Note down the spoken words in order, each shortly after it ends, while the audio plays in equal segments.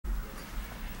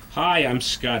Hi, I'm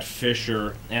Scott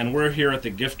Fisher, and we're here at the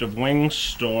Gift of Wings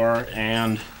store,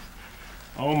 and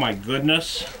oh my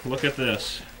goodness, look at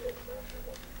this.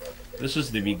 This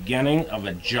is the beginning of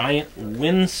a giant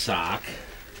windsock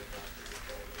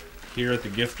here at the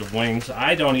Gift of Wings.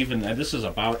 This is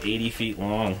about 80 feet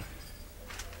long.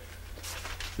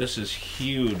 This is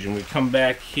huge, and we come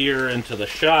back here into the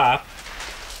shop,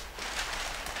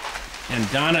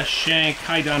 and Donna Schenk,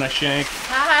 hi Donna Schenk.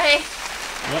 Hi.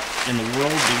 What in the world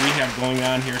do we have going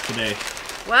on here today?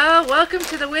 Well, welcome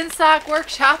to the Windsock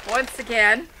workshop once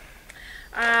again.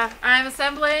 I'm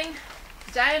assembling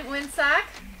a giant windsock,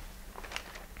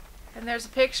 and there's a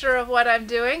picture of what I'm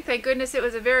doing. Thank goodness it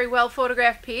was a very well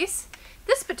photographed piece.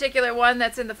 This particular one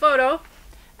that's in the photo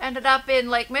ended up in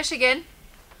Lake Michigan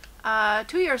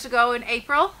 2 years ago in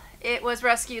April. It was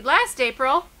rescued last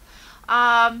April,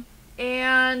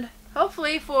 and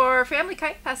hopefully for Family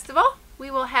Kite Festival we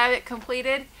will have it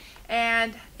completed,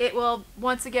 and it will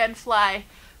once again fly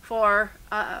for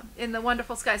in the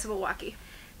wonderful skies of Milwaukee.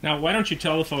 Now, why don't you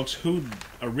tell the folks who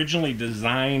originally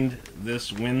designed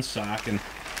this windsock,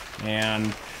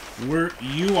 and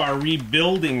you are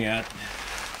rebuilding it,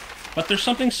 but there's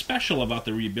something special about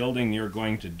the rebuilding you're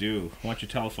going to do. Why don't you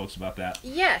tell the folks about that?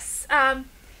 Yes,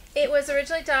 it was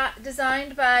originally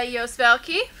designed by Jos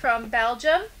Valcke from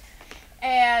Belgium,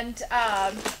 and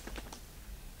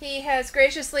he has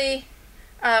graciously,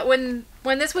 when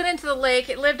this went into the lake,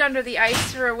 it lived under the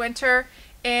ice for a winter,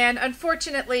 and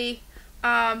unfortunately,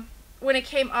 when it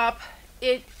came up,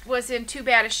 it was in too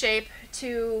bad a shape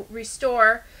to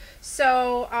restore.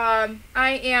 So I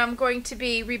am going to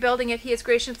be rebuilding it. He has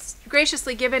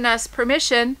graciously given us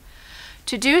permission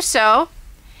to do so.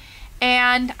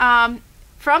 And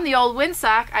from the old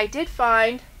windsock, I did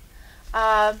find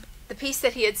the piece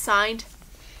that he had signed,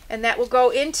 and that will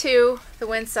go into the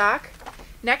windsock.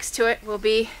 Next to it will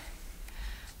be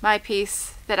my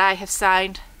piece that I have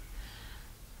signed.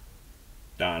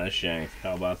 Donna Schenk,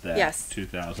 how about that? Yes.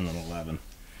 2011.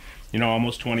 You know,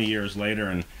 almost 20 years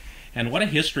later, and what a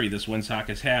history this windsock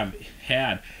has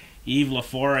had. Yves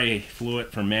Laforet flew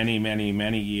it for many, many,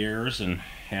 many years, and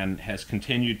has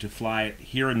continued to fly it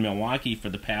here in Milwaukee for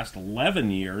the past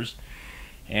 11 years.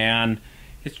 And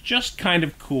it's just kind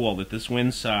of cool that this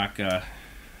windsock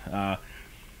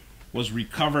was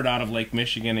recovered out of Lake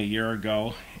Michigan a year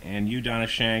ago, and you, Donna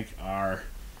Schenk, are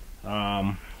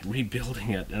rebuilding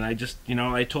it. And I just,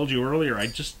 I told you earlier, I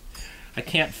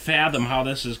can't fathom how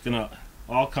this is going to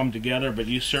all come together, but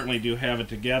you certainly do have it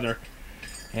together.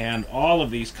 And all of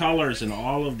these colors and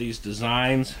all of these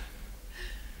designs,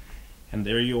 and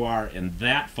there you are. And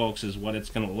that, folks, is what it's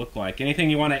going to look like. Anything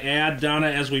you want to add, Donna,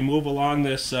 as we move along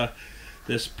this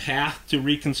this path to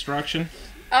reconstruction?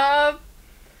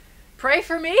 Pray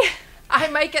for me. I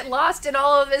might get lost in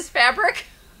all of this fabric.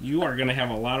 You are going to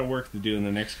have a lot of work to do in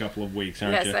the next couple of weeks,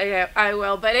 aren't you? Yes, I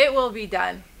will, but it will be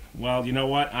done. Well, you know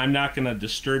what? I'm not going to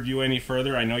disturb you any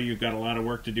further. I know you've got a lot of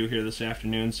work to do here this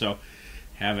afternoon, so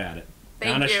have at it.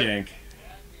 Thank Donna you. Schenk.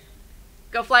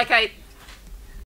 Go fly kite.